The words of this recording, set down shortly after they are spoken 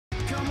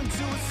coming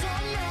to a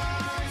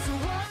sunrise. So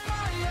what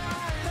my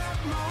eyes, that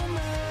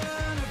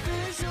moment I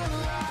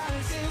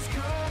visualize is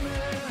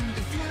coming.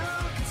 If you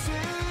could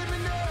see me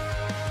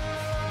now,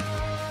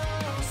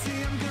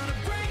 see I'm gonna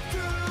break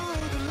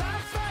through the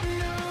life I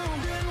knew.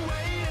 Been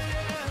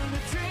waiting,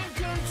 a dream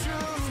come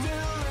true.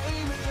 Still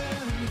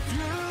aiming. If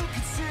you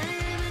could see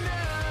me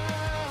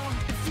now,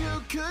 if you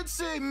could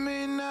see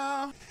me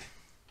now.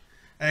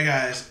 Hey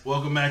guys,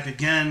 welcome back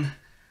again,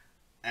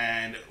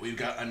 and we've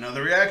got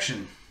another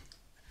reaction.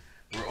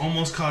 We're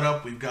almost caught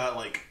up. We've got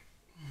like,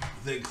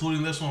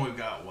 including this one, we've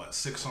got what,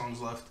 6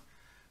 songs left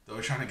that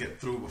we're trying to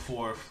get through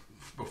before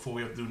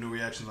we have to do new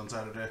reactions on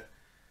Saturday.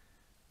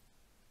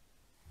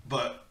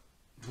 But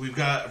we've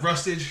got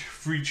Rustage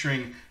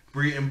featuring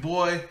Breeton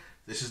Boy.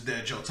 This is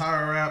their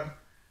Jotaro rap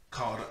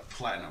called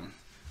Platinum.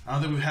 I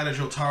don't think we've had a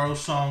Jotaro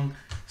song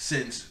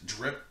since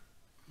Drip.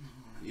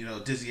 You know,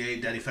 Dizzy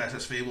 8, Daddy Fast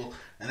as Fable,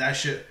 and that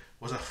shit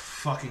was a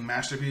fucking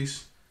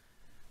masterpiece.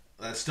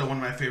 That's still one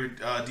of my favorite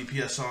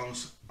DPS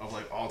songs of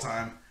like all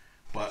time.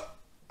 But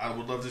I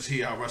would love to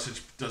see how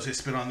Rustage does his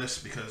spin on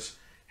this, because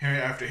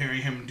after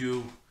hearing him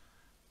do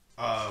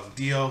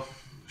Dio,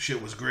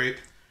 shit was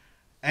great.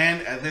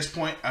 And at this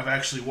point, I've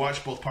actually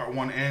watched both part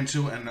 1 and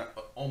 2, and I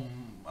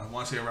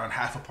want to say around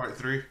half of part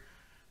 3.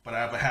 But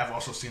I have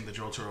also seen the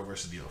Jotaro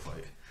versus Dio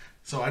fight,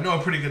 so I know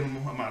a pretty good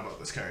amount about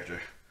this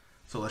character.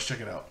 So let's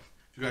check it out.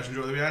 If you guys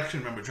enjoy the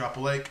reaction, remember, drop a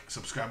like,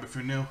 subscribe if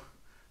you're new.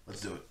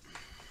 Let's do it.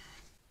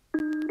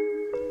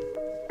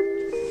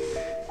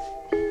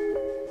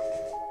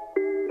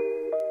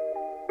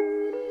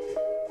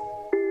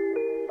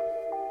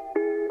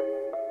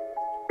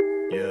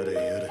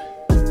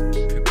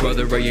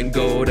 Brother, I ain't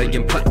gold, I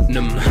ain't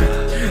platinum.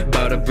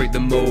 Bout to break the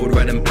mold,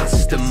 right and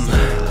past them.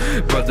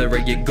 Brother, I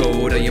ain't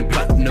gold, I ain't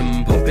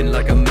platinum. Popping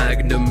like a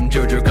magnum,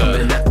 Jojo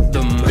coming at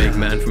them. Big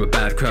man from a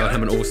bad crowd,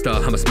 I'm an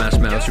all-star, I'm a smash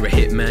mouth. You're a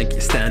hit man, get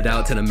your stand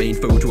out. Turn a main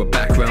foe to a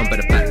background,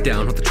 better back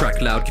down. Hold the track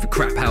loud, give a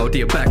crap how do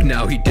you back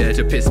now? He dared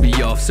to piss me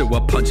off, so I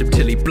punch him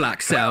till he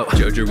blacks out.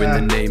 Jojo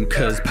in the name,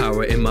 cause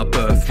power in my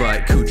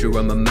birthright. Cujo,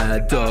 I'm a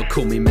mad dog,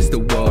 call me Mr.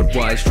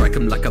 Worldwide. Strike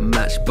him like a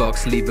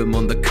matchbox, leave him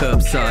on the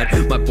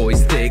curbside. My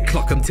boys thick,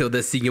 clock him till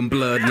they're seeing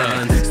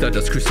bloodline.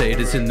 Stardust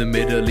Crusaders in the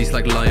Middle East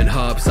like lion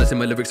harp. Slicing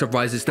my lyrics are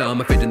rising star,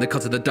 my fate in the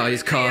cuts of the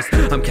dice cast.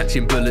 I'm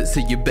catching bullets, so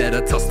you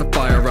better toss the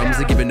firearms.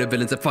 And giving the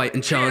villains a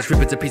fighting chance,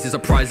 ripping to pieces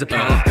of prize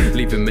apart.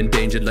 Leave them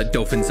endangered like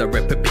dolphins, I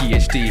rep a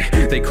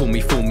PhD. They call me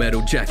Full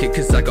Metal Jacket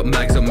cause I got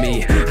mags on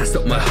me. I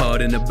stopped my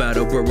heart in a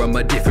battle, bro, I'm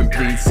a different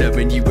breed.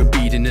 7 you were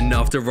beating, and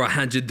after I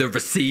handed the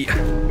receipt,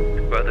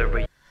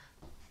 brother.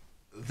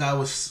 That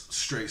was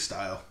straight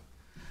style.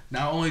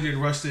 Not only did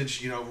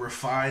Rustage, you know,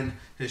 refine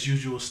his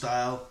usual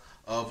style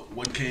of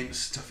 1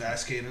 cadence to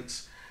fast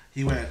cadence,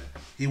 he went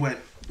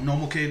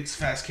normal cadence,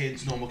 fast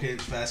cadence, normal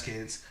cadence, fast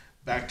cadence,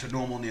 back to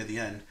normal near the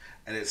end,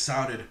 and it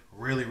sounded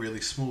really,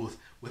 really smooth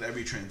with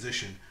every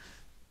transition.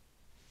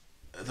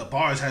 The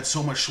bars had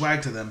so much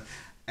swag to them,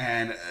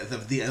 and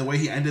the way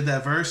he ended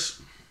that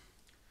verse,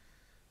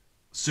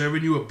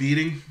 serving you a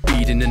beating,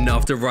 and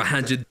after I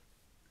handed,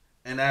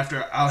 and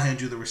after I'll hand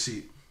you the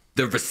receipt.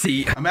 The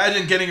receipt.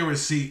 Imagine getting a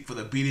receipt for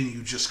the beating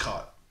you just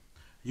caught.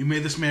 You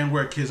made this man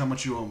work, kids. How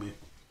much you owe me?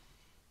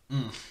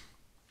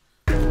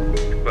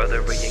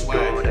 Brother, I ain't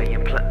gold, I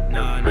ain't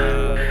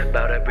platinum.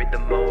 Bout to break the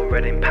mold,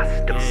 right and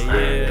past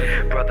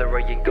them. Brother, I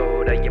ain't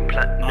gold, I ain't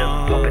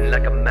platinum. Popping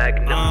like a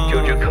magnum,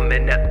 Jojo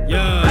coming at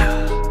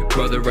them.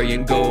 Brother, I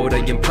ain't gold, I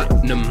ain't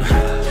platinum.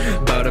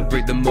 Bout to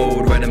break the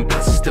mold, right and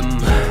past them.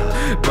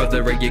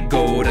 Brother, I ain't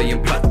gold, I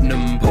ain't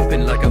platinum.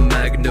 Popping like a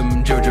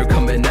magnum, Jojo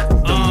coming at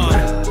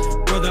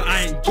them. Brother,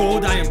 I ain't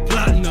gold, I am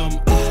platinum.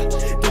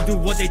 Don't do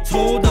what they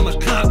told, I'ma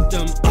clap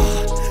them.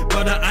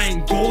 Brother, I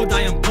ain't gold,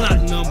 I am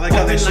platinum.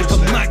 Popping like a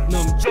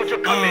magnum.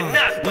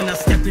 When I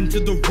step into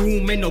the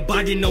room, ain't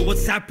nobody know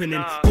what's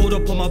happening. Gold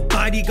up on my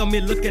body, got me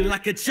looking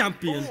like a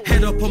champion.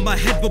 Head up on my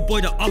head, but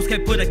boy, the arms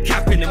can't put a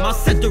cap in him. I'll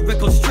set the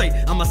record straight,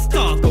 I'm a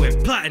star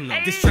going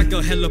platinum. This track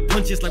got hella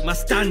punches like my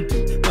stand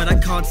do, but I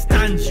can't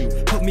stand you,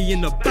 put me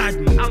in a bad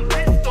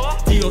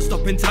mood. Dio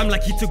stopping time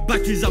like he took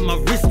batteries on my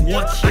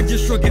wristwatch. I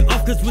just shrug it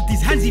off cause with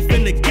these hands he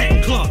finna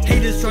get clocked.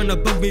 Haters trying to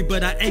bug me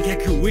but I ain't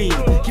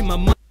Kakooine. Keep my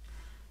money.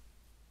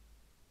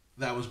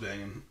 That was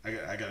banging.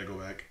 I gotta go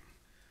back.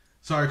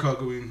 Sorry,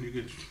 Kakooine.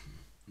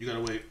 You gotta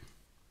wait.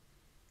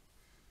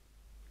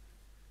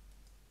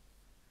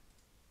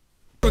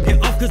 Shrug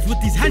it off cause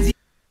with these hands he...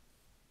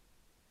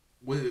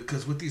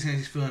 Because with these hands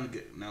he's feeling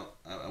good. No,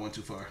 I went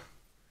too far.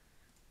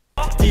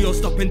 Dio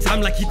stopping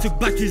time like he took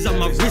batteries on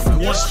my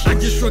wristwatch. I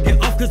just shrug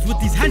it off cause with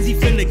these hands he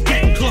finna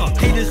get clocked.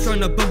 Haters trying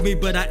to bug me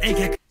but I ain't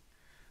Kakooine.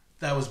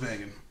 That was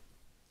banging.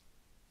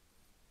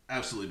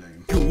 Absolutely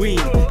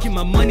banging. Keep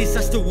my money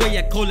stashed away,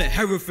 I call it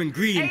Hereford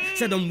Green.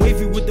 Said I'm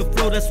wavy with the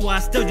flow, that's why I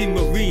study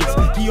Marines.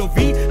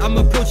 POV, I'm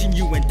approaching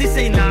you and this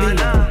ain't a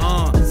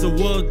meme. So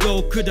world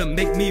though couldn't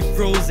make me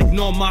froze.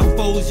 Ignore my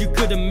foes, you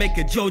couldn't make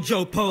a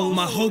JoJo pose.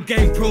 My whole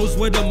game pros,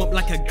 wear them up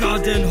like a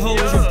garden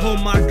hose. Pull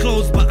my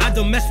clothes, but I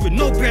don't mess with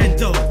no brand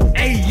though.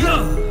 Hey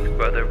yo!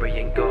 Brother, I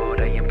ain't gold,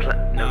 I ain't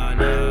platinum.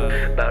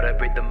 About to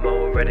break the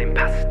mold, running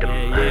past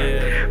them.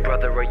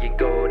 Brother, are you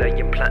gold, are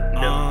you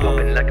platinum?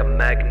 Popping like a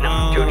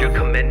magnum, Jojo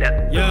coming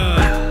at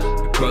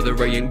them. Brother,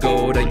 are you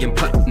gold, are you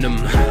platinum?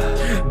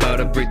 About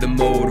to break the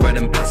mold,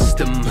 running past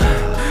them.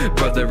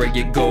 Brother, are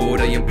you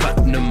gold, are you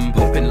platinum?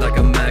 Popping like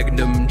a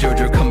magnum,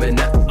 Jojo coming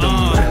at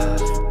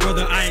them.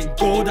 Brother, I ain't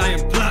gold, I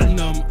am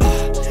platinum.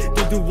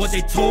 Don't do what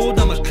they told,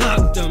 I'ma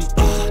clap them.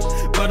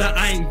 Brother,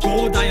 I ain't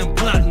gold, I am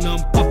platinum.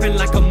 Popping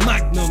like a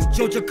magnum,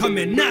 Jojo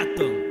coming at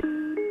them.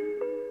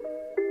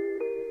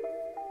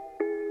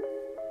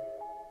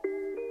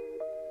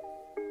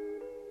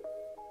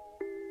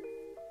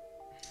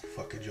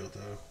 Fucking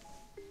Jotaro.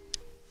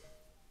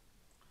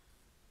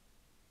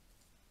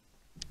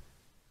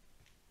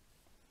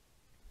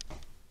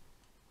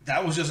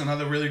 That was just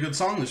another really good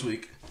song this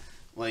week.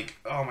 Like,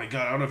 oh my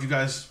god, I don't know if you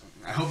guys,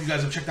 I hope you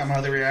guys have checked out my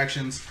other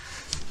reactions.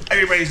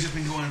 Everybody's just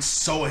been going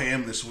so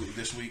ham this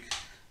week.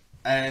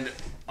 And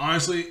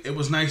honestly, it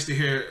was nice to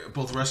hear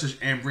both Rustage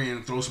and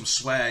Breeton throw some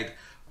swag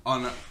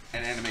on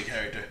an anime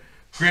character.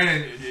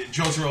 Granted,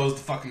 Jotaro is the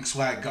fucking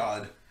swag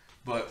god,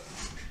 but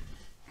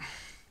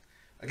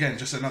again,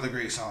 just another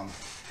great song.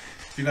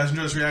 If you guys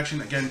enjoyed this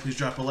reaction, again, please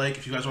drop a like.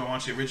 If you guys want to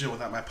watch the original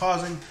without my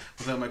pausing,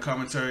 without my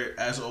commentary,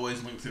 as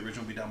always, link to the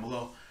original will be down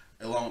below,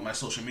 along with my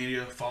social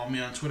media. Follow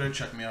me on Twitter,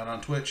 check me out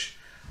on Twitch.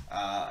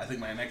 I think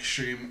my next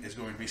stream is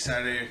going to be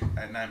Saturday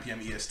at 9 p.m.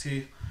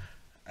 EST.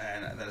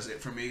 And that is it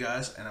for me,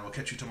 guys, and I will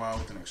catch you tomorrow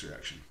with the next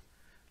reaction.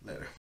 Later.